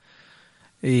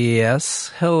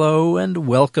Yes, hello and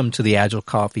welcome to the Agile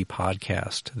Coffee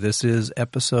Podcast. This is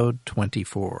episode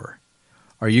 24.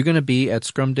 Are you going to be at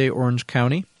Scrum Day Orange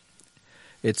County?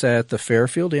 It's at the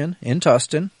Fairfield Inn in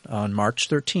Tustin on March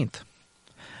 13th.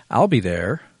 I'll be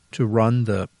there to run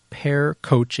the pair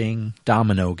coaching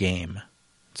domino game.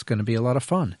 It's going to be a lot of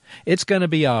fun. It's going to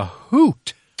be a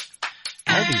hoot.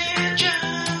 I'll be there.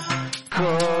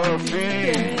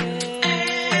 Coffee.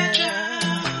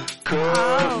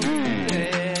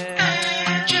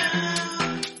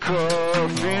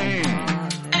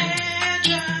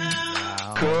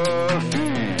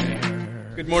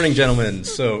 Good morning, gentlemen.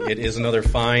 So it is another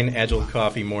fine Agile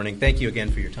Coffee morning. Thank you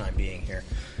again for your time being here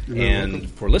and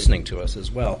for listening to us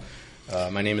as well.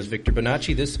 My name is Victor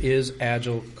Bonacci. This is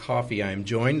Agile Coffee. I am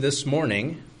joined this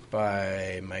morning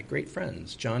by my great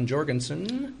friends, John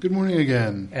Jorgensen. Good morning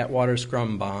again. At Water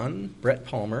Scrum Bond, Brett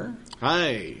Palmer.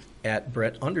 Hi. At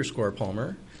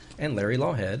Brett_Palmer, and Larry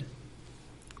Lawhead.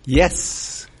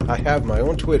 Yes, I have my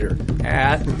own Twitter.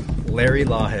 At Larry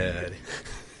Lawhead.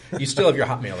 You still have your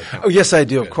Hotmail account. Oh, yes, I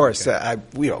do, Good. of course. Okay. I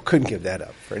couldn't give that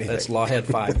up for anything. That's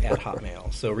Lawhead5 at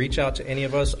Hotmail. So reach out to any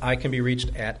of us. I can be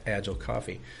reached at Agile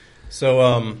Coffee.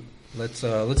 So let's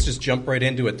just jump right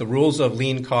into it. The rules of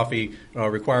Lean Coffee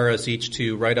require us each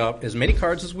to write up as many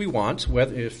cards as we want,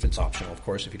 whether if it's optional, of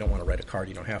course. If you don't want to write a card,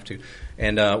 you don't have to.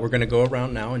 And we're going to go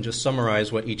around now and just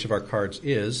summarize what each of our cards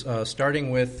is,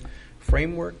 starting with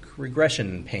framework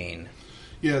regression pain.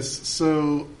 Yes,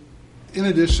 so in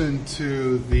addition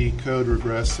to the code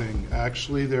regressing,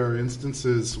 actually there are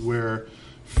instances where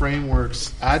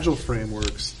Agile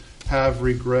frameworks, have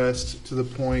regressed to the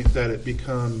point that it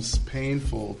becomes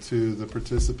painful to the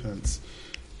participants.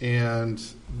 And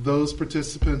those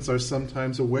participants are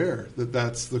sometimes aware that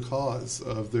that's the cause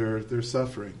of their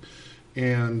suffering.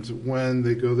 And when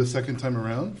they go the second time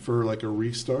around for like a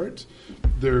restart,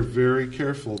 they're very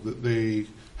careful that they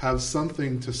have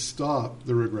something to stop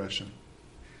the regression.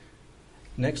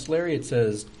 Next, Larry, it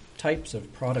says types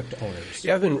of product owners.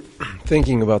 Yeah, I've been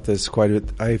thinking about this quite a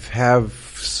bit. I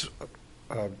have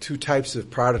two types of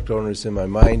product owners in my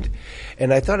mind,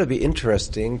 and I thought it'd be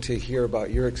interesting to hear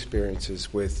about your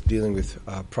experiences with dealing with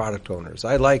product owners.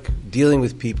 I like dealing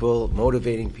with people,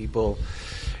 motivating people,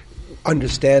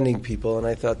 understanding people, and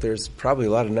I thought there's probably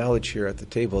a lot of knowledge here at the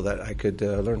table that I could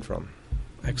learn from.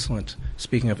 Excellent.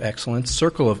 Speaking of excellence,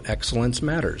 circle of excellence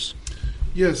matters.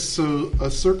 Yes, so a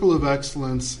circle of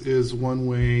excellence is one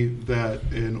way that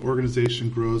an organization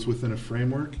grows within a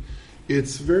framework.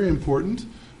 It's very important.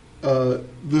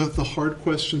 The hard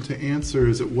question to answer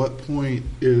is, at what point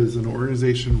is an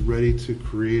organization ready to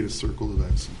create a circle of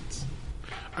excellence?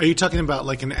 Are you talking about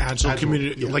like an agile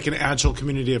community, yeah. like an agile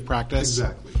community of practice?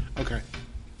 Exactly. Okay.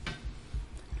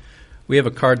 We have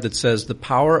a card that says the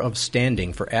power of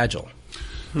standing for Agile.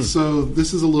 So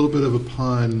this is a little bit of a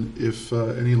pun if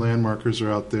any landmarkers are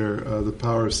out there, the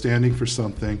power of standing for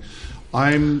something.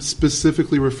 I'm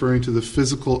specifically referring to the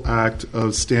physical act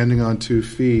of standing on 2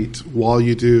 feet while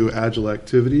you do Agile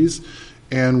activities,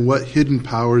 and what hidden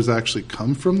powers actually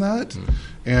come from that,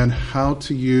 and how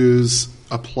to use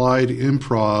applied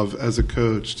improv as a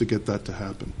coach to get that to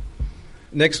happen.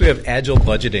 Next, we have Agile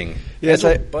budgeting. Yes,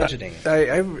 Agile budgeting.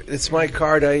 It's my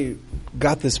card. I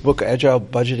got this book, Agile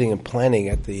Budgeting and Planning,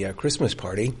 at the Christmas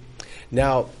party.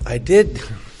 Now, I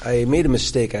made a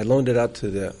mistake. I loaned it out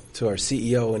to our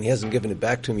CEO, and he hasn't given it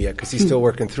back to me yet because he's still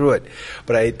working through it.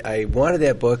 But I wanted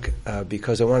that book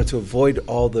because I wanted to avoid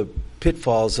all the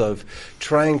pitfalls of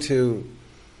trying to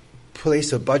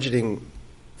place a budgeting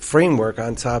framework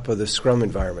on top of the Scrum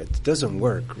environment. It doesn't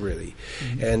work, really.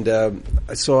 Mm-hmm.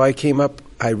 And so I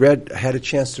had a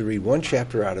chance to read one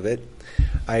chapter out of it.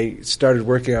 I started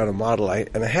working on a model,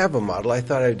 and I have a model. I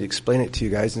thought I'd explain it to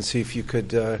you guys and see if you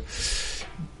could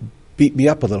beat me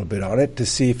up a little bit on it to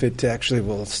see if it actually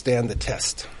will stand the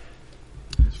test.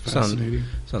 Fascinating.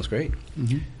 Sounds great.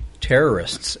 Mm-hmm.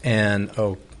 Terrorists and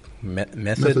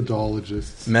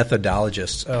methodologists.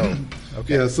 Methodologists. Oh,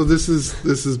 okay. Yeah. So this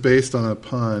is based on a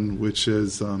pun, which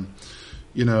is,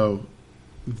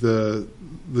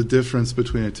 the difference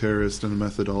between a terrorist and a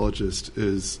methodologist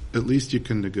is at least you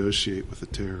can negotiate with a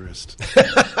terrorist.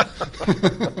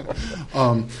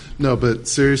 No, but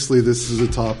seriously, this is a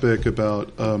topic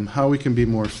about how we can be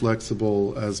more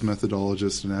flexible as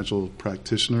methodologists and Agile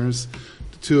practitioners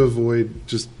to avoid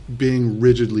just being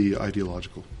rigidly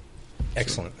ideological.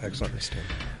 Excellent.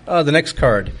 The next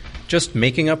card, just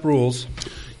making up rules.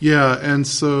 Yeah, and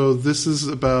so this is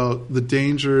about the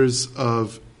dangers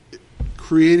of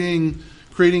creating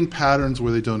patterns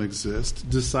where they don't exist,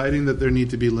 deciding that there need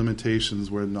to be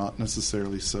limitations where not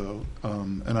necessarily so.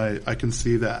 And I can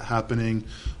see that happening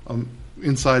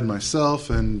inside myself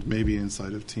and maybe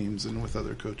inside of teams and with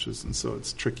other coaches, and so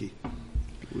it's tricky.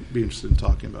 Would be interested in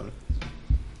talking about it.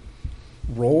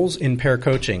 Roles in pair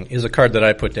coaching is a card that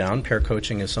I put down. Pair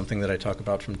coaching is something that I talk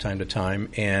about from time to time.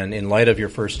 And in light of your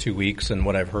first 2 weeks and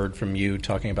what I've heard from you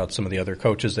talking about some of the other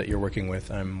coaches that you're working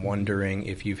with, I'm wondering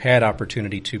if you've had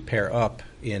opportunity to pair up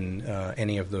in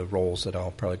any of the roles that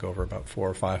I'll probably go over about 4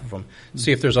 or 5 of them.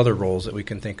 See if there's other roles that we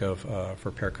can think of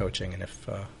for pair coaching and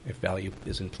if value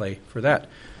is in play for that.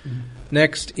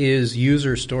 Next is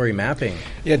user story mapping.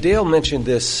 Yeah, Dale mentioned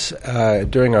this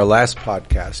during our last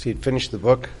podcast. He'd finished the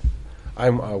book.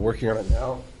 I'm working on it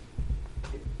now.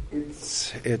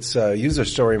 It's user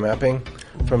story mapping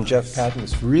from Jeff Patton.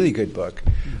 It's a really good book.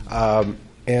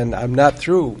 And I'm not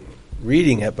through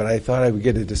reading it, but I thought I would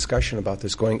get a discussion about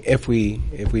this going if we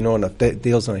know enough.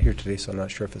 Dale's not here today, so I'm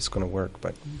not sure if it's going to work.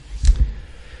 But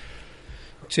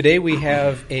today we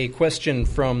have a question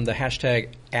from the hashtag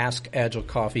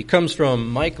AskAgileCoffee. Comes from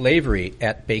Mike Lavery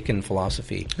at Bacon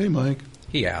Philosophy. Hey, Mike.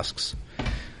 He asks,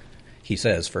 he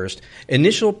says first,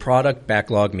 initial product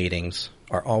backlog meetings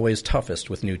are always toughest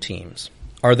with new teams.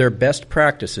 Are there best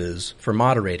practices for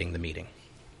moderating the meeting?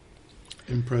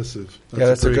 Impressive.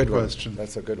 That's a good question.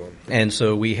 That's a good one. And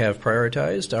so we have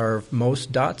prioritized our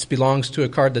most dots belongs to a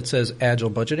card that says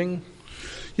Agile Budgeting.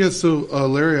 Yeah, so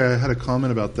Larry, I had a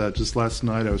comment about that just last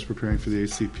night. I was preparing for the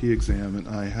ACP exam, and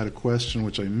I had a question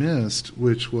which I missed,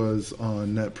 which was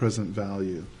on net present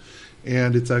value.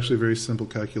 And it's actually a very simple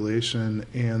calculation,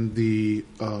 and the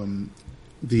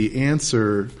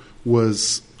answer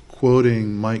was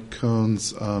quoting Mike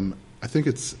Cohn's, I think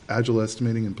it's Agile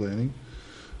Estimating and Planning.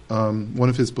 One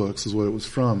of his books is what it was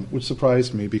from, which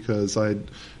surprised me because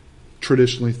I'd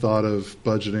traditionally thought of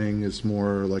budgeting as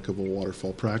more like of a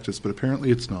waterfall practice, but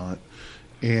apparently it's not.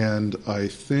 And I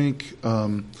think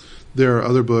there are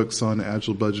other books on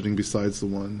agile budgeting besides the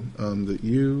one that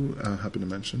you happen to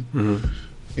mention. Mm-hmm.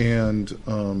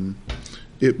 And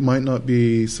it might not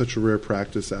be such a rare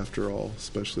practice after all,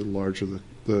 especially the larger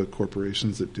the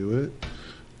corporations that do it.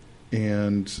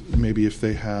 And maybe if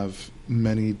they have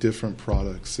many different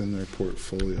products in their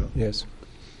portfolio. Yes.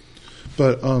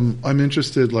 But I'm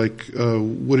interested. Like,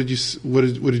 what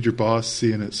did your boss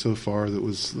see in it so far that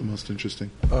was the most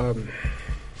interesting?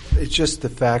 It's just the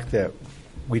fact that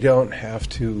we don't have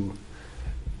to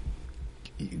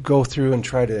go through and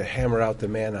try to hammer out the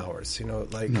man hours.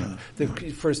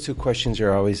 The first 2 questions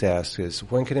you're always asked is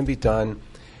when can it be done,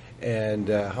 and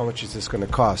how much is this going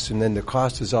to cost? And then the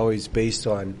cost is always based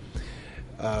on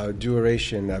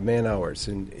duration, man hours,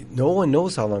 and no one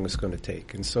knows how long it's going to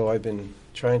take. And so I've been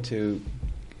trying to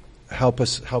help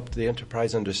the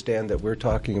enterprise understand that we're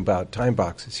talking about time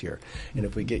boxes here. And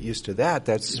if we get used to that,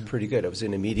 that's pretty good. I was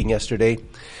in a meeting yesterday,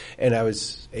 and I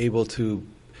was able to,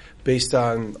 based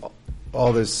on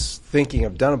all this thinking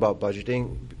I've done about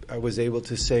budgeting, I was able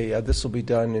to say this will be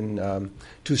done in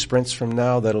 2 sprints from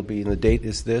now. That'll be, and the date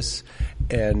is this,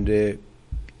 and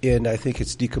I think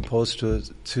it's decomposed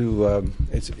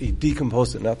it's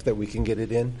decomposed enough that we can get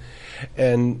it in,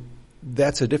 and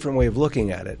that's a different way of looking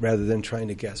at it rather than trying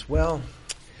to guess. Well,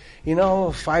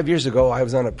 5 years ago I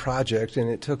was on a project and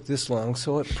it took this long,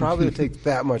 so it probably would take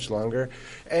that much longer.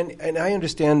 And I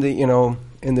understand that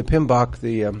in the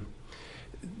PMBOK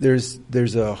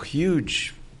there's a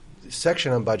huge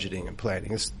section on budgeting and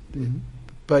planning.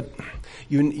 But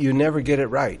you never get it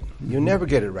right. You never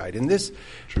get it right. And the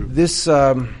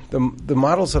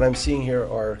models that I'm seeing here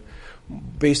are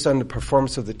based on the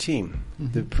performance of the team.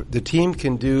 The team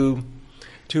can do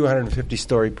 250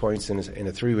 story points in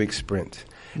a 3-week sprint.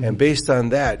 And based on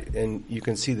that, and you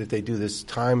can see that they do this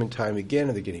time and time again,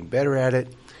 and they're getting better at it.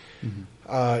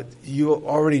 You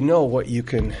already know what you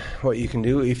can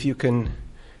do if you can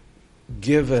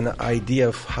give an idea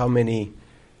of how many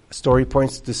story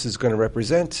points this is going to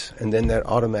represent, and then that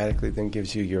automatically then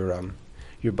gives you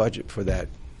your budget for that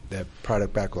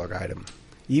product backlog item.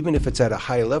 Even if it's at a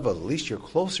high level, at least you're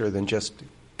closer than just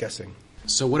guessing.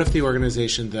 So what if the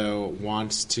organization, though,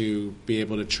 wants to be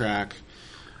able to track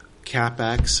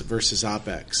CapEx versus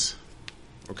OpEx?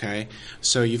 Okay?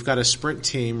 So you've got a sprint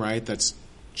team, right, that's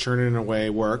churning away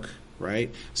work,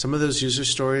 right? Some of those user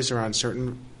stories are on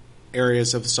certain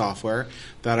areas of the software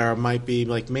that might be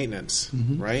like maintenance,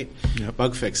 right? Yep.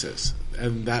 Bug fixes.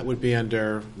 And that would be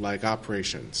under like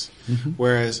operations.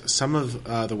 Whereas some of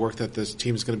the work that this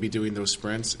team is going to be doing, those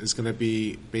sprints, is going to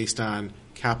be based on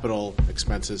capital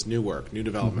expenses, new work, new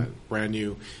development, brand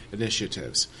new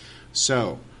initiatives.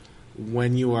 So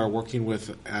when you are working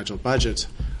with Agile budgets,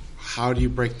 how do you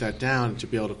break that down to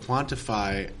be able to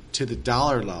quantify to the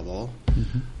dollar level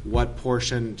what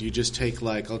portion do you just take?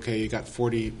 Like, okay, you got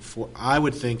 44. I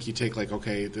would think you take like,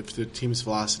 okay, the team's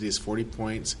velocity is 40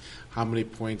 points. How many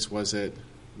points was it?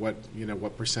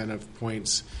 What percent of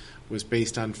points was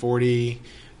based on 40?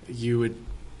 You would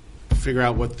figure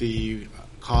out what the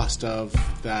cost of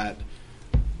that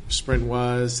sprint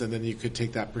was, and then you could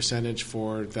take that percentage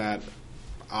for that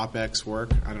OpEx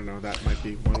work. I don't know. That might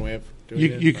be one way of doing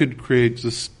it. You could create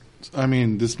just. I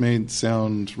mean, this may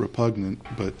sound repugnant,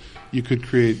 but you could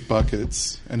create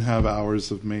buckets and have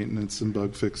hours of maintenance and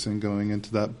bug fixing going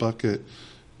into that bucket.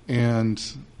 And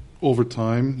over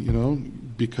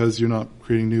time, because you're not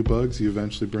creating new bugs, you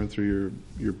eventually burn through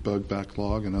your bug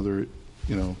backlog and other,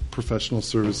 professional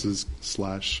services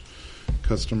 /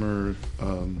 customer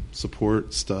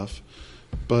support stuff.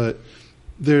 But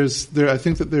I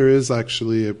think that there is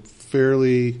actually a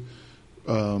fairly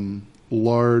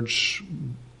large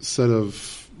set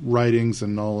of writings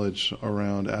and knowledge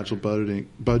around Agile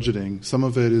budgeting. Some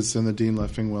of it is in the Dean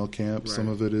Leffingwell camp. Right. Some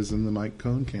of it is in the Mike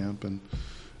Cohn camp, and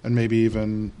maybe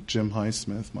even Jim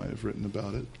Highsmith might have written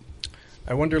about it.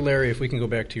 I wonder, Larry, if we can go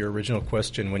back to your original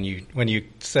question when you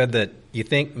said that you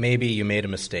think maybe you made a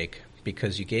mistake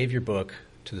because you gave your book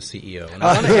to the CEO. And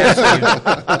I want to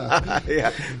ask you,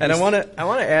 and I want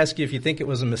to ask you if you think it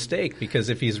was a mistake, because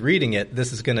if he's reading it,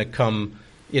 this is going to come,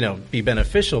 be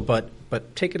beneficial. But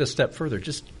take it a step further.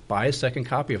 Just buy a second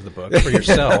copy of the book for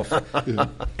yourself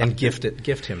and gift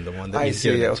him the one that he's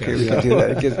given. Okay, we can do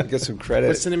that. Get some credit.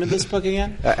 What's the name of this book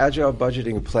again? Agile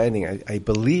Budgeting and Planning. I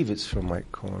believe it's from Mike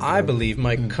Cohn. I believe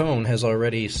Mike Cohn has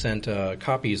already sent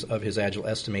copies of his Agile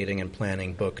Estimating and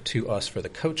Planning book to us for the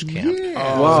coach camp.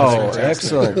 Yeah. Wow,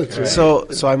 excellent. Right. So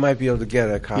I might be able to get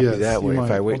a copy that way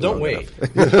if I wait. Well, don't wait.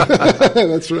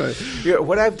 That's right.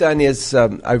 What I've done is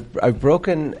I've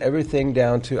broken everything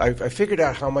down to I figured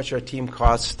out how much our team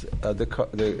costs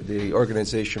the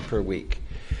organization per week.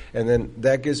 And then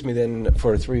that gives me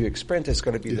for a 3-week sprint, it's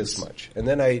going to be this much. And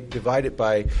then I divide it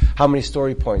by how many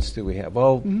story points do we have.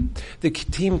 Well, the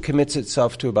team commits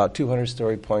itself to about 200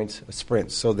 story points a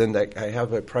sprint. So then I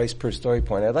have a price per story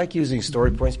point. I like using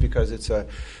story points because it's the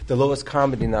lowest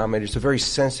common denominator. It's a very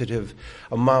sensitive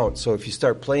amount. So if you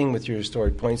start playing with your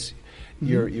story points,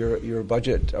 your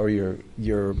budget or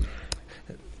your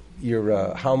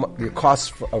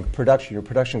costs of production, your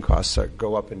production costs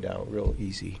go up and down real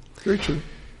easy. Very true.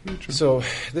 So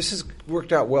this has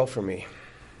worked out well for me.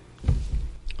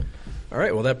 All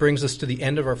right, well, that brings us to the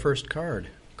end of our first card.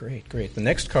 Great. The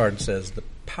next card says the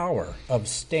power of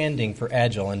standing for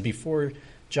Agile. And before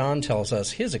John tells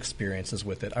us his experiences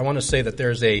with it, I want to say that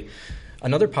there's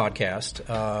another podcast,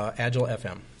 Agile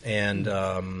FM.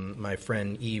 And my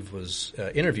friend Eve was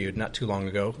interviewed not too long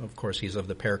ago. Of course, he's of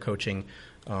the pair coaching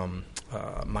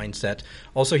mindset.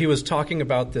 Also, he was talking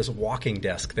about this walking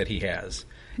desk that he has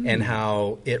and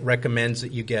how it recommends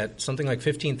that you get something like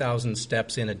 15,000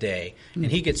 steps in a day. And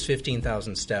he gets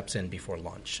 15,000 steps in before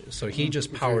lunch. So he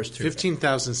just powers through.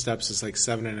 15,000 steps is like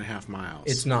 7.5 miles.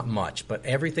 It's not much, but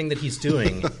everything that he's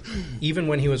doing, even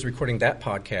when he was recording that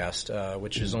podcast,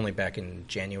 which is only back in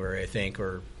January, I think,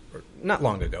 or not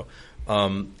long ago,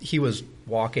 he was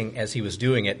walking as he was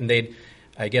doing it. And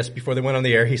I guess before they went on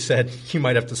the air, he said, you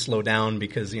might have to slow down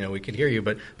because, we could hear you.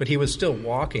 But he was still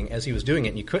walking as he was doing it,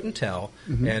 and you couldn't tell.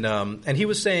 And he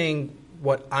was saying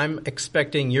what I'm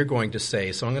expecting you're going to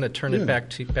say. So I'm going to turn it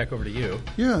back over to you.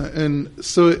 Yeah, and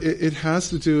so it has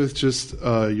to do with just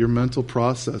your mental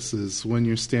processes. When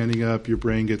you're standing up, your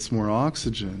brain gets more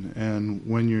oxygen. And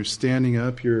when you're standing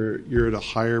up, you're at a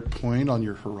higher point on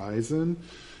your horizon.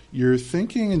 You're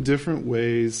thinking in different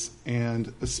ways,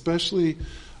 and especially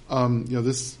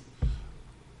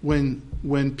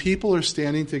when people are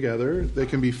standing together, they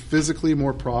can be physically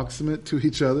more proximate to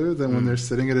each other than when they're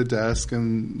sitting at a desk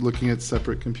and looking at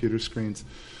separate computer screens.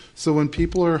 So when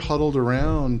people are huddled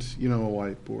around, a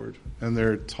whiteboard and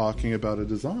they're talking about a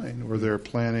design or they're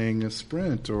planning a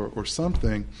sprint or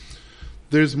something,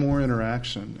 there's more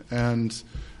interaction. And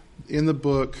in the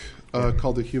book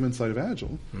called The Human Side of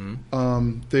Agile,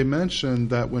 they mention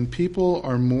that when people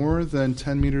are more than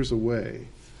 10 meters away,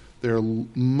 they're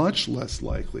much less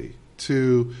likely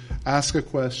to ask a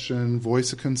question,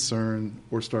 voice a concern,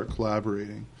 or start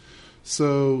collaborating.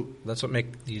 So that's what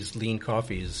makes these lean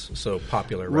coffees so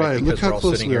popular, right? Because look how we're all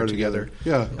close sitting we here are together.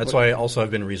 Yeah, that's why also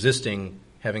I've been resisting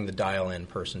having the dial-in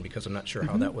person because I'm not sure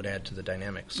how that would add to the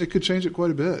dynamics. It could change it quite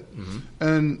a bit.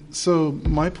 And so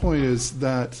my point is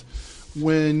that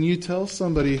when you tell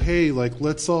somebody, hey, like,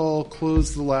 let's all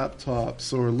close the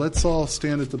laptops or let's all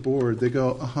stand at the board, they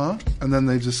go, uh-huh, and then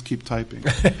they just keep typing.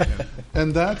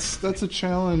 And that's a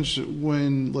challenge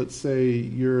when, let's say,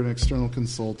 you're an external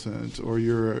consultant or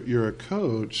you're a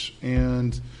coach,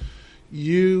 and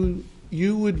you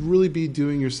would really be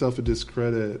doing yourself a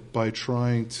discredit by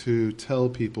trying to tell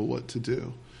people what to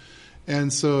do.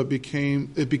 And so it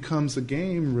becomes a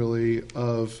game, really,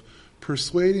 of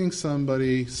persuading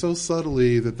somebody so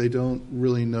subtly that they don't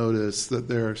really notice that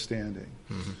they're standing.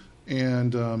 Mm-hmm.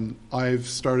 And I've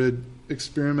started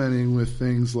experimenting with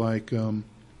things like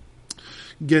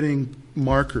getting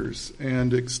markers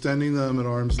and extending them at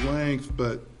arm's length,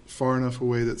 but far enough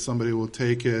away that somebody will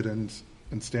take it and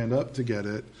stand up to get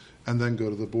it and then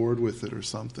go to the board with it or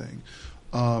something.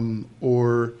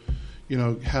 Or,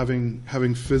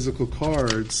 having physical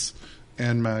cards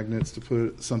and magnets to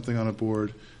put something on a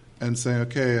board and saying,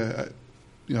 okay,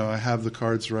 I have the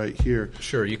cards right here.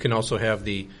 Sure. You can also have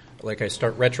I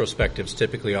start retrospectives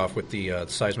typically off with the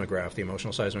seismograph, the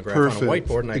emotional seismograph on a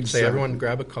whiteboard, and I say, everyone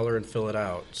grab a color and fill it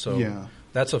out. So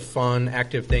that's a fun,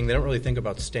 active thing. They don't really think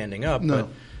about standing up, but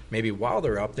maybe while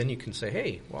they're up, then you can say,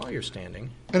 hey, while you're standing.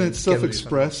 And it's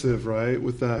self-expressive, right,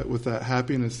 with that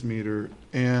happiness meter.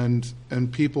 And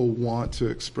people want to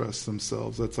express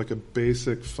themselves. That's like a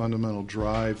basic fundamental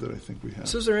drive that I think we have.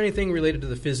 So is there anything related to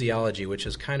the physiology, which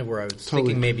is kind of where I was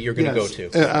thinking maybe you're going to go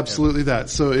to? Absolutely that.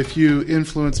 So if you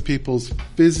influence people's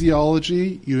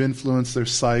physiology, you influence their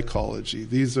psychology.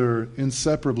 These are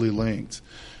inseparably linked.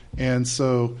 And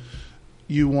so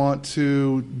you want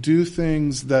to do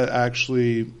things that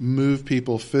actually move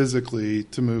people physically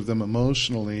to move them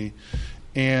emotionally.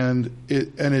 And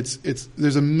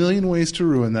there's a million ways to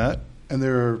ruin that, and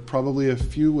there are probably a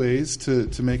few ways to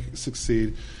make it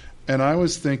succeed. And I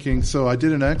was thinking, so I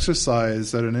did an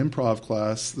exercise at an improv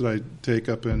class that I take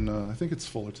up in, I think it's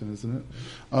Fullerton, isn't it?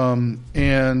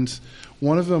 And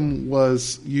one of them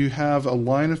was you have a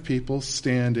line of people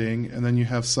standing, and then you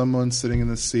have someone sitting in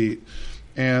the seat.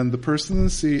 And the person in the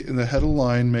seat and the head of the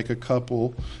line make a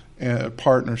couple, a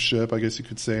partnership, I guess you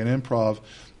could say, an improv.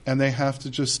 And they have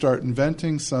to just start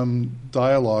inventing some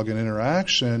dialogue and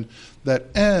interaction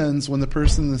that ends when the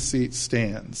person in the seat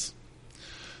stands.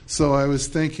 So I was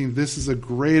thinking this is a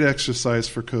great exercise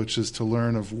for coaches to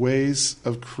learn of ways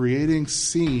of creating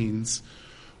scenes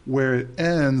where it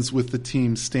ends with the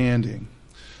team standing.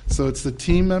 So it's the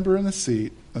team member in the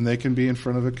seat, and they can be in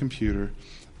front of a computer,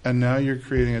 and now you're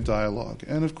creating a dialogue.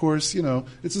 And of course,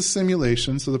 it's a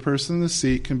simulation, so the person in the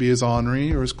seat can be as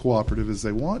ornery or as cooperative as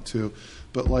they want to.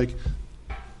 But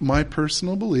my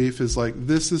personal belief is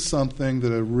this is something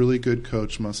that a really good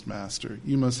coach must master.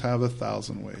 You must have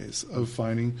 1,000 ways of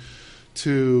finding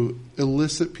to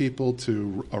elicit people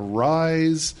to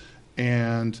arise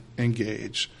and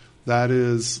engage. That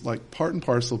is part and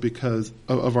parcel because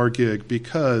of our gig,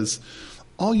 because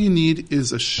all you need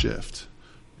is a shift.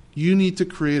 You need to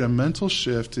create a mental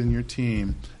shift in your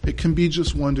team. It can be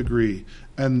just 1 degree,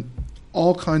 and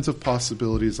all kinds of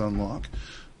possibilities unlock.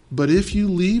 But if you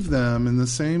leave them in the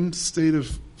same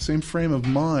frame of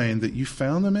mind that you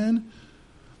found them in,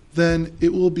 then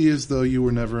it will be as though you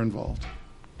were never involved.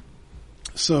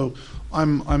 So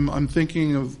I'm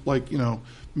thinking of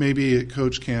maybe at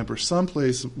coach camp or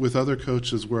someplace with other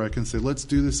coaches where I can say, let's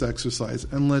do this exercise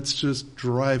and let's just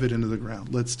drive it into the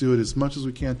ground. Let's do it as much as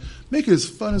we can, make it as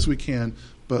fun as we can,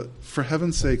 but for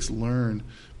heaven's sakes, learn,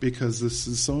 because this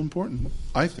is so important,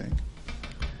 I think.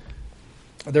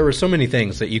 There were so many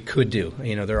things that you could do.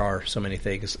 There are so many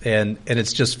things, and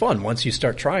it's just fun. Once you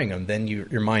start trying them, then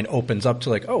your mind opens up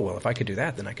to if I could do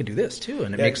that, then I could do this too,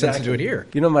 and it makes sense to do it here.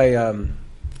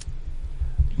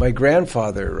 My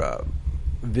grandfather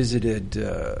visited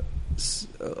a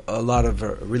lot of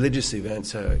religious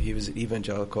events. He was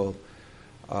evangelical,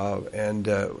 and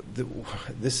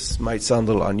this might sound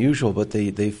a little unusual, but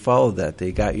they followed that.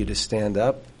 They got you to stand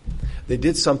up. They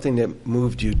did something that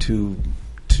moved you to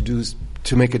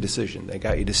make a decision. They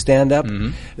got you to stand up. Mm-hmm.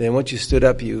 And then once you stood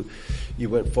up, you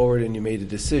went forward and you made a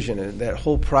decision. And that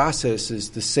whole process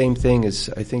is the same thing as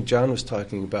I think John was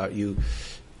talking about. You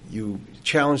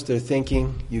challenge their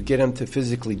thinking. You get them to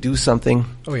physically do something.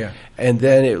 Oh, yeah. And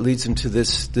then it leads them to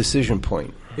this decision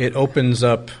point. It opens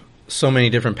up so many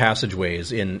different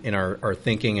passageways in our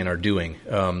thinking and our doing.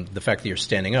 The fact that you're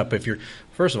standing up. If you're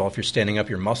standing up,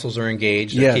 your muscles are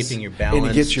engaged. They're keeping your balance.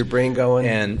 And it gets your brain going.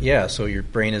 And so your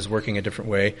brain is working a different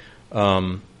way.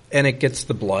 And it gets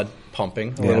the blood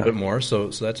pumping a little bit more. So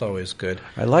that's always good.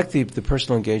 I like the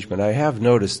personal engagement. I have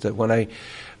noticed that when I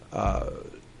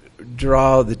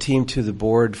draw the team to the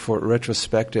board for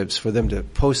retrospectives, for them to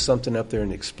post something up there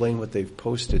and explain what they've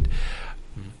posted,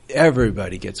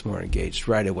 everybody gets more engaged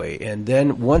right away. And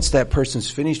then once that person's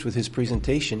finished with his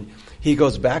presentation, he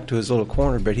goes back to his little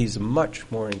corner, but he's much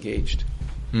more engaged.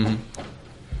 Mm-hmm.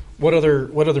 What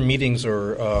other meetings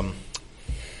or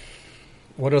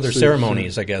what other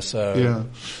ceremonies, I guess,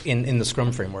 in the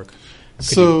Scrum framework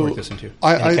could you work this into?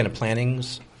 Any kind of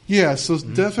plannings? Yeah, so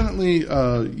definitely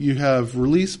you have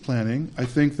release planning. I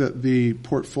think that the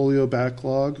portfolio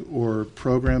backlog or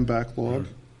program backlog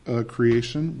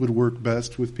creation would work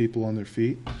best with people on their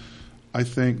feet. I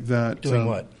think that... Doing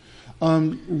what?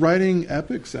 Writing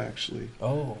epics, actually.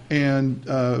 Oh. And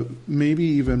maybe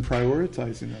even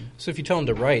prioritizing them. So if you tell them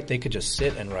to write, they could just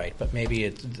sit and write, but maybe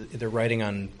they're writing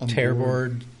on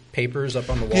tearboard papers up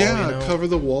on the wall. Yeah, you know? Cover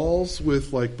the walls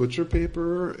with like butcher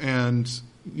paper and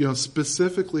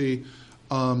specifically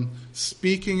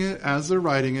speaking it as they're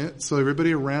writing it, so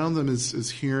everybody around them is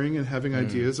hearing and having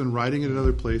ideas and writing it in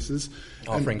other places.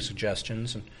 Offering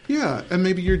suggestions. Yeah, and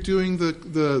maybe you're doing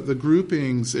the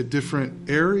groupings at different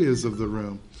areas of the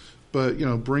room, but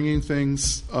bringing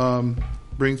things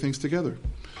together.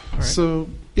 Right. So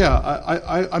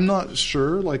I'm not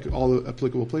sure like all the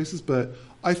applicable places, but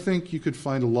I think you could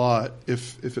find a lot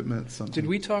if it meant something. Did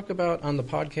we talk about on the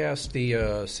podcast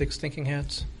the 6 thinking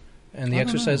hats and the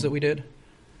exercise that we did?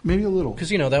 Maybe a little. Because,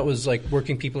 that was like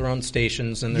working people around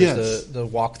stations, and there's the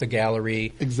walk the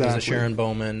gallery. Exactly. There's the Sharon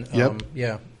Bowman. Yep.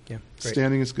 Yeah. Great.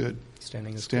 Standing is good.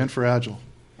 Stand for Agile.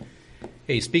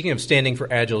 Hey, speaking of standing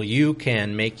for Agile, you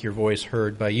can make your voice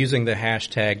heard by using the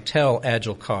hashtag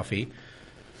 #TellAgileCoffee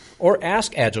or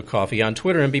Ask Agile Coffee on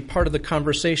Twitter and be part of the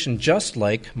conversation just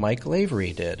like Mike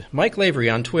Lavery did. Mike Lavery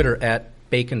on Twitter at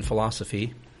Bacon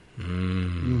Philosophy.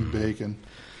 Bacon.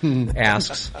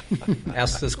 asks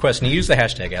this question. He used the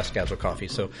hashtag #AskAgileCoffee.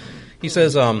 So he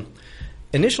says,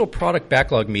 initial product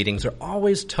backlog meetings are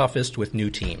always toughest with new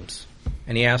teams.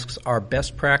 And he asks,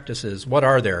 what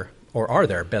are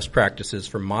there best practices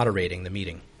for moderating the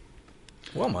meeting?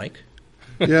 Well, Mike.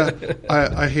 Yeah,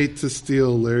 I hate to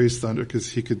steal Larry's thunder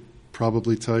because he could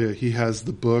probably tell you he has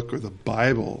the book or the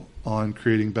Bible on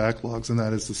creating backlogs, and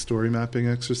that is the story mapping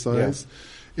exercise.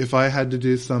 Yeah. If I had to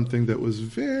do something that was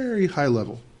very high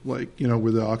level, like,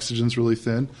 where the oxygen's really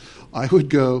thin, I would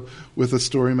go with a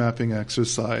story mapping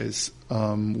exercise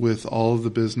with all of the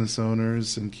business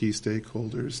owners and key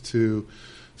stakeholders to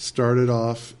start it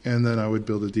off, and then I would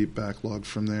build a deep backlog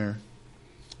from there.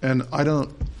 And I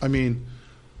don't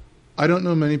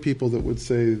know many people that would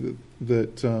say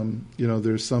that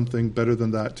there's something better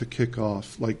than that to kick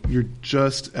off. Like, you're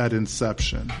just at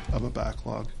inception of a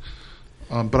backlog.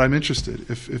 But I'm interested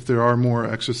if there are more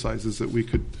exercises that we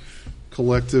could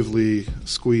collectively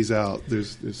squeeze out.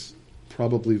 There's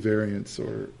probably variants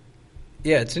or...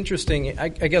 Yeah, it's interesting. I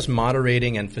guess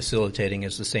moderating and facilitating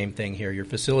is the same thing here. You're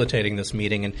facilitating this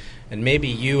meeting, and maybe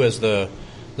you as the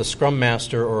Scrum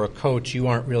Master or a coach, you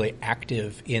aren't really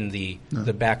active in the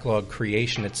backlog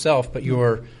creation itself, but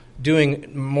you're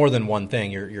doing more than one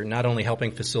thing. You're not only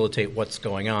helping facilitate what's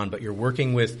going on, but you're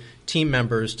working with team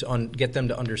members to get them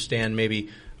to understand maybe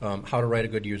how to write a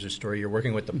good user story. You're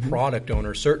working with the product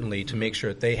owner, certainly, to make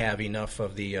sure that they have enough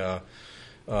of the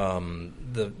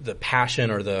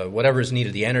passion or the whatever is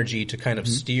needed, the energy to kind of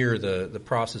steer the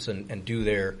process and do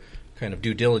their kind of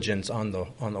due diligence on the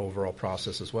overall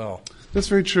process as well. That's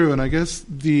very true, and I guess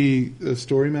the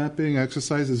story mapping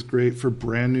exercise is great for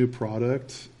brand new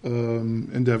product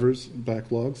endeavors,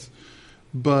 backlogs.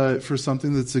 But for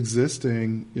something that's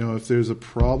existing, if there's a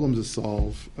problem to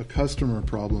solve, a customer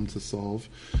problem to solve,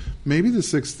 maybe the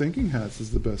 6 thinking hats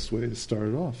is the best way to start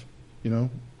it off.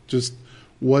 Just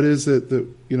what is it that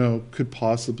could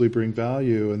possibly bring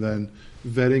value, and then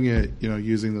vetting it,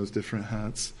 using those different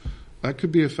hats. That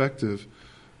could be effective.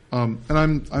 And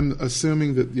I'm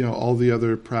assuming that all the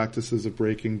other practices of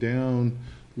breaking down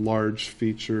large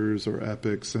features or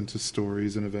epics into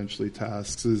stories and eventually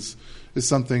tasks is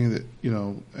something that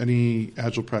any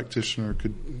Agile practitioner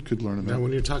could learn about. Now,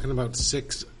 when you're talking about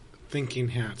 6 thinking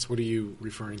hats, what are you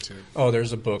referring to? Oh,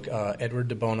 there's a book. Edward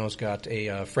de Bono's got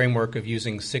a framework of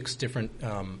using 6 different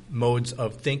modes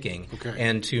of thinking. Okay.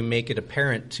 And to make it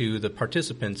apparent to the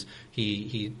participants,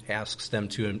 he asks them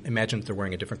to imagine that they're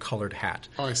wearing a different colored hat.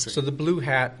 Oh, I see. So the blue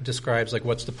hat describes like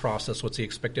what's the process, what's the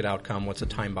expected outcome, what's the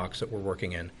time box that we're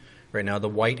working in. Right now, the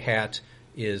white hat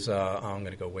is I'm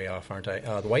going to go way off, aren't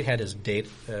I? The white hat is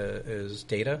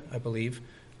data, I believe.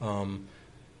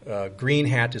 Green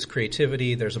hat is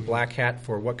creativity. There's a black hat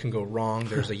for what can go wrong.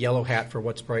 There's a yellow hat for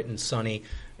what's bright and sunny.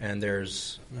 And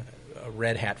there's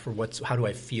red hat for how do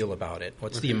I feel about it?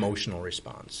 What's the emotional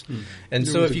response? And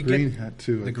There so was if a you green get hat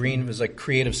too, I the think. green was like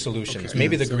creative solutions. Okay.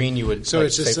 Maybe the So- green you would So like,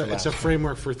 it's just say for it's a that.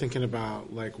 framework for thinking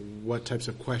about like what types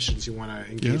of questions you want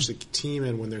to engage Yeah. the team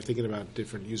in when they're thinking about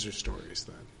different user stories.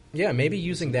 Then Yeah, maybe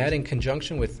using that in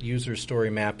conjunction with user story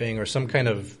mapping or some kind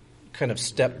of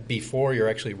step before you're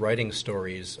actually writing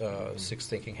stories. Six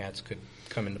thinking hats could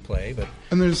come into play, but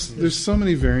And there's so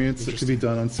many variants that could be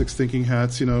done on Six Thinking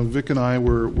Hats. You know, Vic and I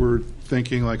were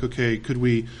thinking like, okay, could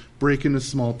we break into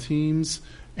small teams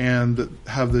and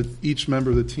have each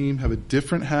member of the team have a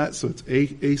different hat, so it's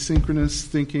asynchronous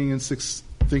thinking in Six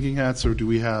Thinking Hats, or do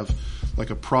we have like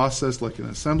a process, like an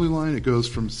assembly line? It goes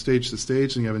from stage to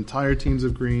stage, and you have entire teams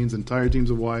of greens, entire teams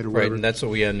of white, or right, whatever. and that's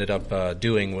what we ended up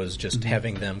doing was just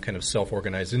having them kind of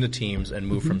self-organize into teams and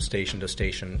move from station to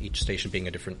station. Each station being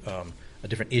a different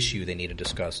issue they need to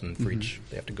discuss, and for each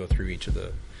they have to go through each of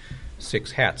the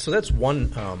 6 hats. So that's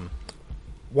one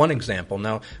example.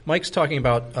 Now, Mike's talking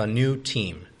about a new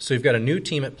team. So you've got a new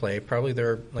team at play. Probably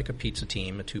they're like a pizza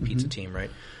team, a 2-pizza team,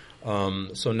 right?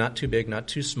 So not too big, not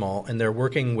too small, and they're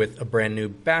working with a brand new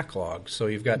backlog. So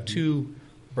you've got 2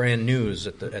 brand news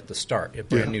at the start, a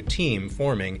brand new team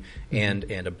forming, and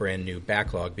a brand new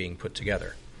backlog being put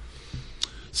together.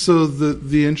 So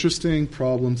the interesting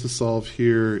problem to solve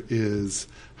here is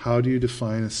how do you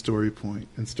define a story point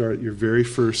and start your very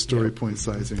first story point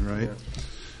sizing, right? Yeah.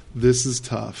 This is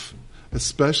tough,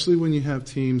 especially when you have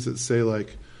teams that say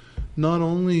like, not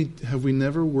only have we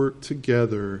never worked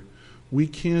together, we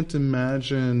can't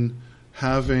imagine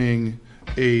having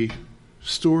a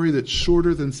story that's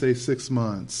shorter than, say, 6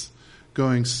 months,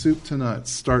 going soup to nuts,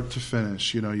 start to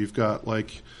finish. You know, you've got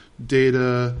like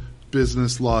data,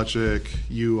 business logic,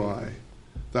 UI.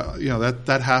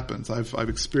 That happens. I've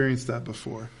experienced that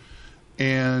before.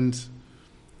 And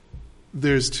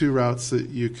there's 2 routes that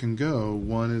you can go.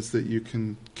 One is that you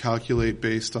can calculate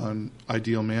based on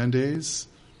ideal man days.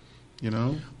 You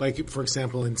know, like for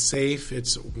example, in SAFe,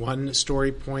 it's 1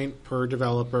 story point per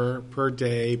developer per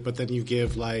day, but then you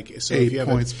give like 8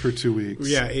 points per 2 weeks.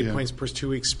 Yeah, 8 points per 2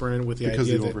 week sprint with the because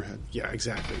idea of the that, overhead. Yeah,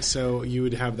 exactly. So you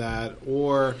would have that,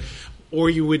 or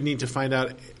you would need to find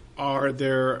out, are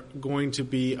there going to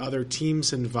be other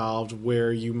teams involved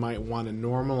where you might want to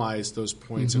normalize those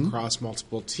points across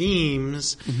multiple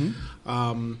teams?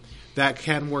 That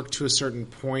can work to a certain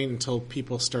point until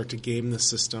people start to game the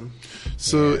system.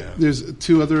 So there's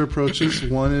 2 other approaches.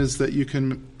 One is that you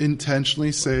can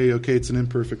intentionally say, okay, it's an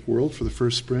imperfect world. For the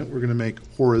first sprint, we're going to make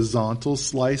horizontal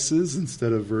slices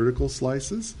instead of vertical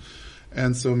slices.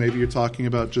 And so maybe you're talking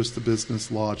about just the business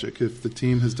logic. If the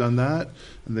team has done that,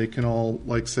 and they can all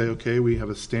like say, okay, we have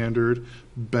a standard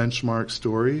benchmark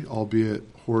story, albeit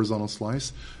horizontal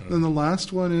slice. Then the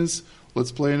last one is,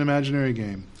 let's play an imaginary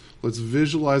game. Let's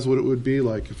visualize what it would be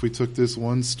like if we took this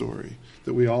one story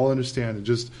that we all understand and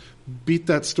just beat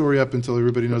that story up until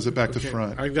everybody knows it back to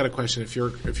front. I've got a question. If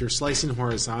you're slicing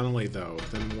horizontally, though,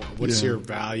 then what's your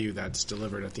value that's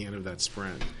delivered at the end of that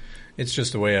sprint? It's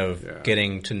just a way of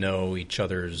getting to know each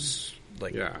other's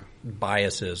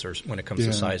biases, or when it comes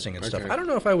to sizing and stuff. I don't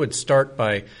know if I would start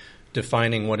by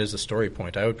defining what is a story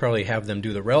point. I would probably have them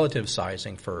do the relative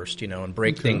sizing first, and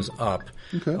break things up.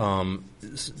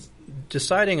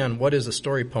 Deciding on what is a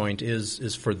story point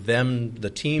is for them, the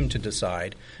team, to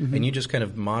decide, and you just kind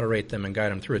of moderate them and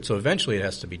guide them through it. So eventually it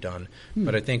has to be done.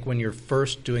 But I think when you're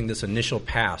first doing this initial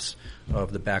pass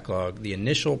of the backlog, the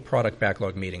initial product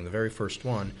backlog meeting, the very first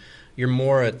one, you're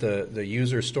more at the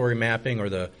user story mapping or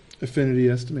the affinity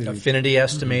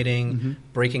estimating,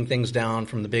 breaking things down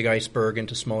from the big iceberg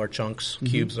into smaller chunks,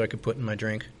 cubes that I could put in my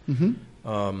drink.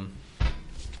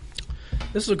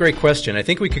 This is a great question. I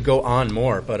think we could go on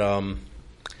more, but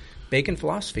Bacon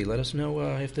Philosophy, let us know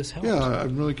if this helps. Yeah,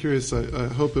 I'm really curious. I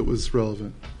hope it was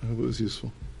relevant. I hope it was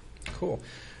useful. Cool.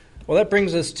 Well, that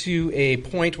brings us to a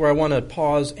point where I want to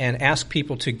pause and ask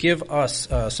people to give us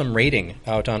some rating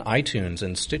out on iTunes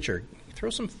and Stitcher. Throw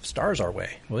some stars our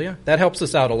way, will you? That helps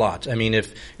us out a lot. I mean,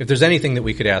 if there's anything that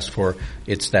we could ask for,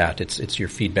 it's that. It's your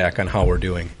feedback on how we're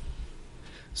doing.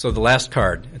 So the last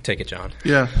card, take it, John.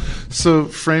 Yeah. So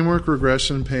framework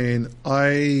regression pain,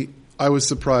 I was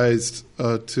surprised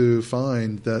to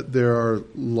find that there are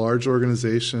large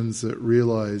organizations that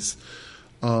realize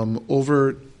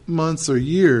over months or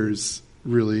years,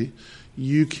 really,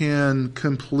 you can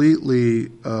completely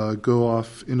go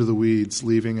off into the weeds,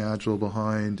 leaving Agile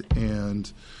behind and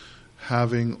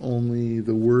having only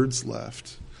the words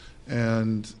left.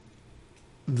 And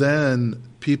then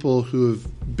people who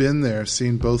have been there,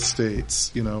 seen both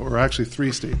states, or actually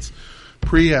 3 states,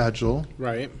 pre-Agile,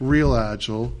 right, real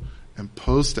Agile, and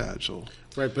post-Agile.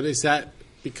 Right, but is that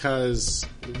Because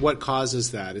what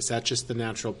causes that? Is that just the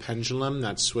natural pendulum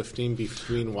that's swifting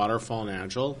between waterfall and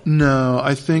agile? No,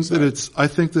 I think that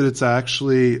it's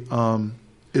actually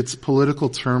it's political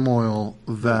turmoil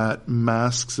that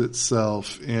masks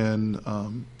itself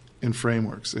in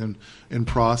frameworks, in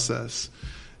process.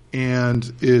 And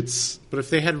But if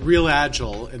they had real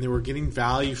agile and they were getting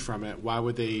value from it, why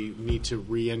would they need to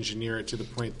re-engineer it to the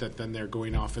point that then they're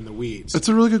going off in the weeds? That's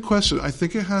a really good question. I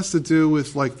think it has to do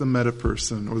with like the meta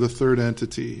person or the third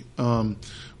entity,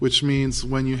 which means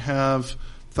when you have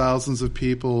thousands of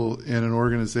people in an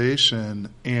organization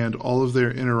and all of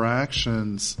their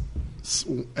interactions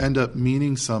end up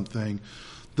meaning something,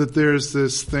 that there's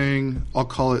this thing, I'll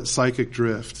call it psychic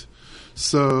drift.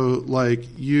 So like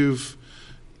you've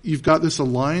got this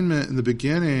alignment in the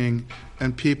beginning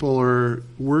and people are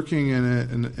working in it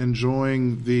and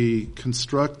enjoying the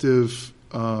constructive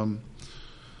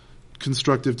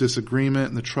disagreement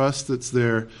and the trust that's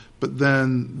there, but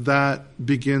then that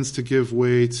begins to give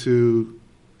way to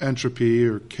entropy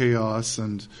or chaos,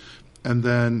 and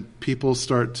then people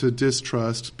start to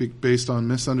distrust based on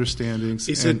misunderstandings.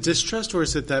 Is it distrust, or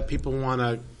is it that people want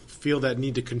to feel that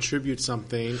need to contribute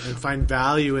something and find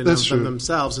value in them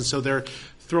themselves, and so they're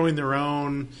throwing their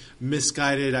own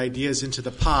misguided ideas into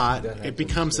the pot? It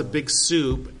becomes a big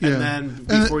soup, and then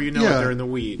before you know it, they're in the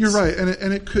weeds. You're right,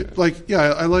 and it could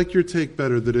I like your take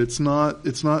better that it's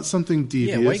not something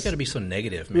devious. Yeah, why you got to be so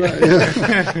negative, man? Right,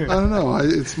 yeah. I don't know.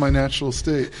 It's my natural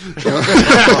state.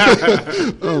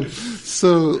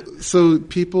 So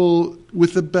people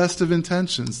with the best of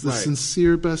intentions, the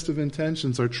sincere best of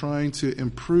intentions, are trying to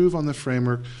improve on the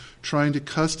framework, trying to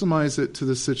customize it to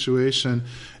the situation.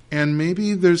 And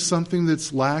maybe there's something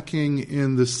that's lacking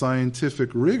in the scientific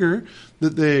rigor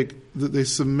that they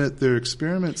submit their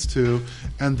experiments to,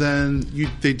 and then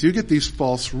they do get these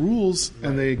false rules,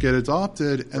 and they get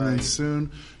adopted, and then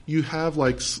soon you have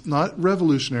not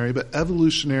revolutionary but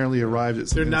evolutionarily arrived at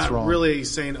something that's wrong. They're not really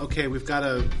saying, okay, we've got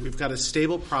a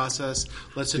stable process.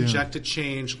 Let's inject a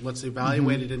change. Let's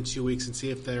evaluate it in 2 weeks and see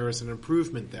if there is an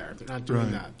improvement there. They're not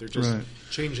doing that. They're just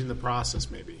changing the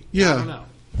process, maybe. Yeah. I don't know.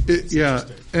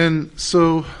 And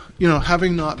so,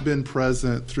 having not been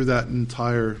present through that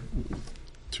entire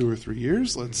 2 or 3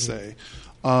 years, let's say,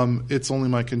 it's only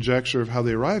my conjecture of how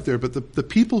they arrived there. But the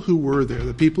people who were there,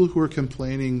 the people who are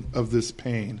complaining of this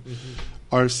pain,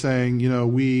 are saying,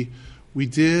 we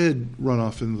did run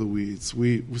off into the weeds.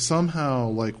 We somehow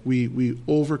we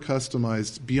over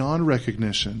customized beyond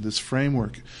recognition this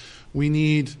framework. We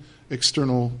need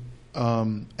external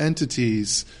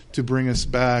entities to bring us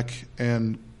back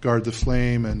and guard the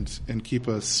flame and keep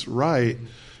us right.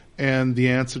 And the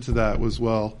answer to that was,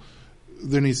 well,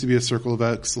 there needs to be a circle of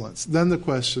excellence. Then the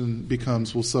question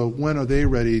becomes, well, so when are they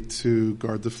ready to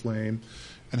guard the flame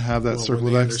and have that circle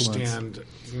of excellence?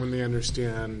 When they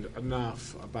understand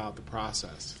enough about the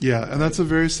process. Yeah, and that's a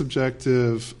very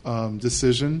subjective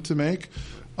decision to make.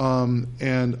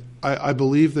 And I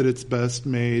believe that it's best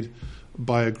made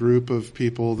by a group of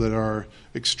people that are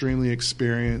extremely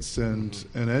experienced and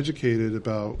educated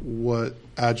about what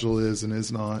Agile is and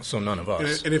is not. So none of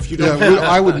us. And if you don't,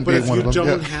 I wouldn't be one of them. But if you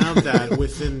don't have that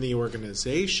within the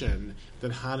organization,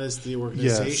 then how does the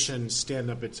organization stand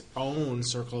up its own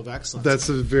circle of excellence? That's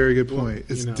a very good point.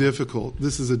 It's difficult.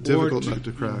 This is a difficult nut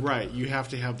to crack. Right. You have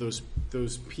to have those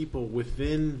people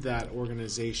within that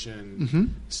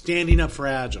organization standing up for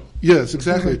Agile. Yes,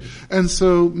 exactly. And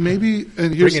so maybe,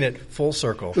 and here's bringing it full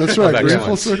circle. That's right. Bring it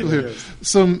full circle here.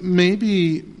 So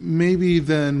maybe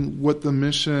then what the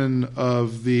mission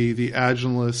of the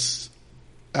Agile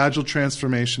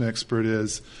transformation expert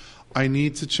is, I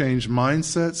need to change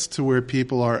mindsets to where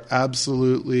people are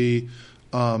absolutely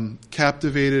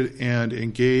captivated and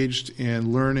engaged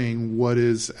in learning what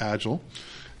is Agile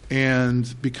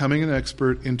and becoming an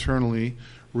expert internally,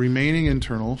 remaining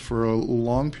internal for a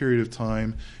long period of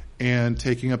time, and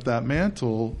taking up that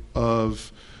mantle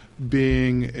of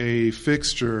being a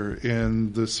fixture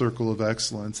in the circle of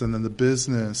excellence, and then the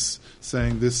business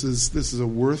saying this is a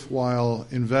worthwhile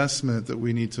investment that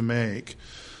we need to make.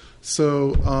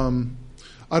 So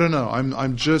I don't know.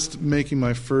 I'm just making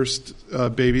my first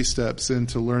baby steps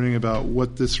into learning about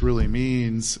what this really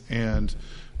means and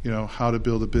how to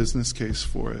build a business case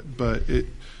for it. But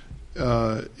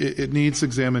it needs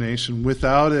examination.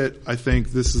 Without it, I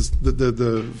think this is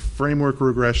the framework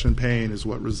regression pain is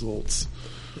what results.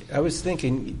 I was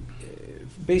thinking,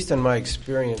 based on my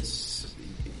experience,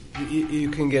 you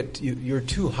can get you're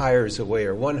 2 hires away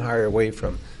or 1 hire away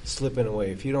from slipping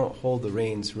away. If you don't hold the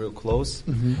reins real close,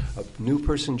 a new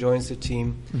person joins the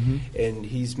team, and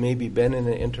he's maybe been in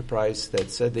an enterprise that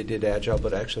said they did Agile,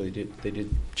 but actually they did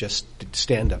just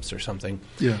stand-ups or something.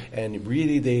 Yeah. And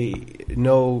really they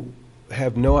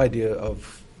have no idea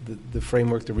of the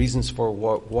framework, the reasons for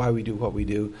why we do what we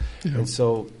do. Yeah. And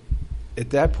so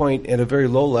at that point, at a very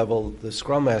low level, the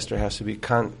Scrum Master has to be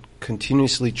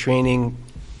continuously training,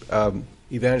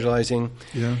 evangelizing.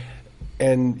 Yeah.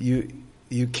 And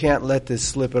you can't let this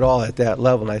slip at all at that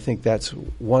level, and I think that's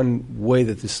one way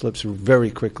that this slips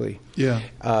very quickly. Yeah.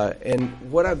 And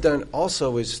what I've done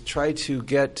also is try to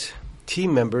get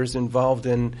team members involved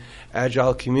in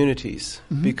Agile communities,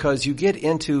 because you get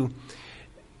into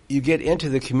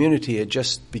the community, it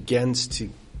just begins to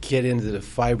get into the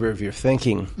fiber of your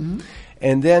thinking.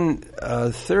 And then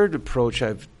a third approach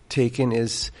I've taken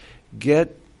is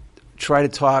try to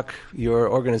talk your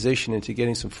organization into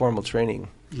getting some formal training.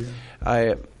 Yeah.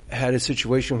 I had a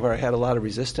situation where I had a lot of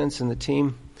resistance in the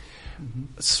team.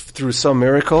 Through some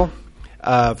miracle,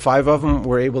 5 of them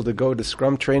were able to go to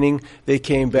Scrum training. They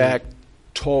came back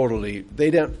totally. They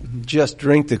didn't just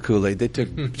drink the Kool-Aid. They took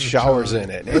showers in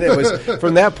it. And it was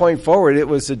from that point forward, it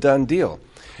was a done deal.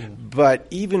 But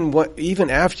even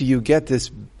after you get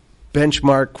this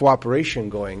benchmark cooperation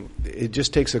going, it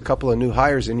just takes a couple of new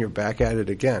hires and you're back at it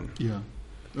again. Yeah.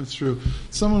 That's true.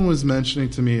 Someone was mentioning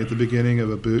to me at the beginning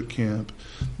of a boot camp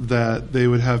that they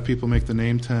would have people make the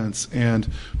name tents and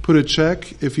put a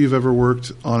check if you've ever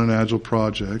worked on an Agile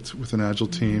project with an Agile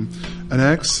team, an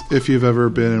X if you've ever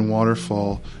been in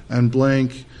Waterfall, and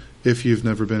blank if you've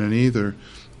never been in either.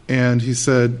 And he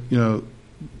said,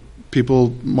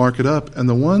 people mark it up. And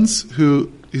the ones who,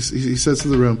 he says to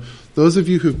the room, those of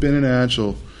you who've been in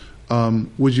Agile,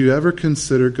 would you ever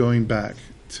consider going back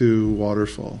to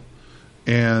Waterfall?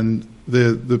 And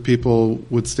the people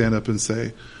would stand up and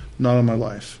say, "Not on my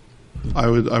life. I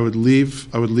would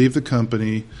leave the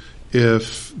company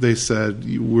if they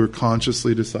said we're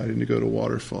consciously deciding to go to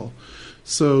Waterfall."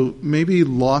 So maybe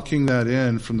locking that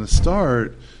in from the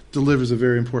start delivers a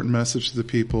very important message to the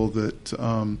people that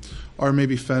are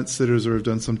maybe fence sitters or have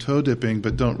done some toe dipping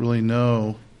but don't really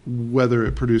know whether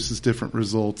it produces different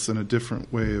results and a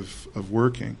different way of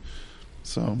working.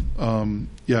 So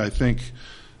I think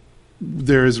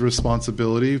there is a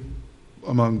responsibility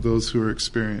among those who are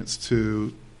experienced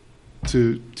to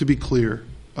be clear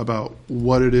about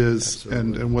what it is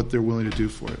and what they're willing to do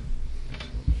for it.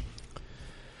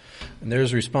 And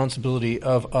there's a responsibility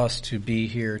of us to be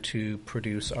here to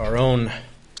produce our own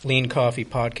Lean Coffee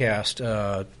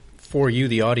podcast for you,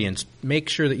 the audience. Make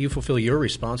sure that you fulfill your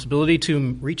responsibility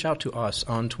to reach out to us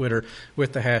on Twitter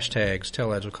with the hashtags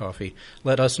 #TellAgileCoffee.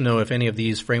 Let us know if any of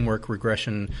these framework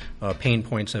regression pain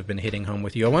points have been hitting home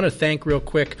with you. I want to thank real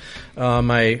quick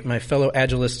my fellow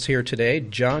Agilists here today.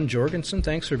 John Jorgensen,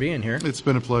 thanks for being here. It's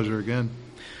been a pleasure again.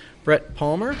 Brett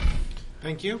Palmer.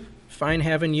 Thank you. Fine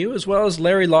having you, as well as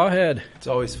Larry Lawhead. It's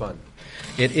always fun.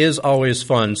 It is always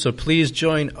fun. So please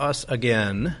join us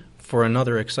again for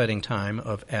another exciting time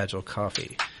of Agile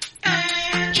Coffee.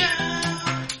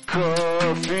 Agile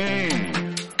Coffee.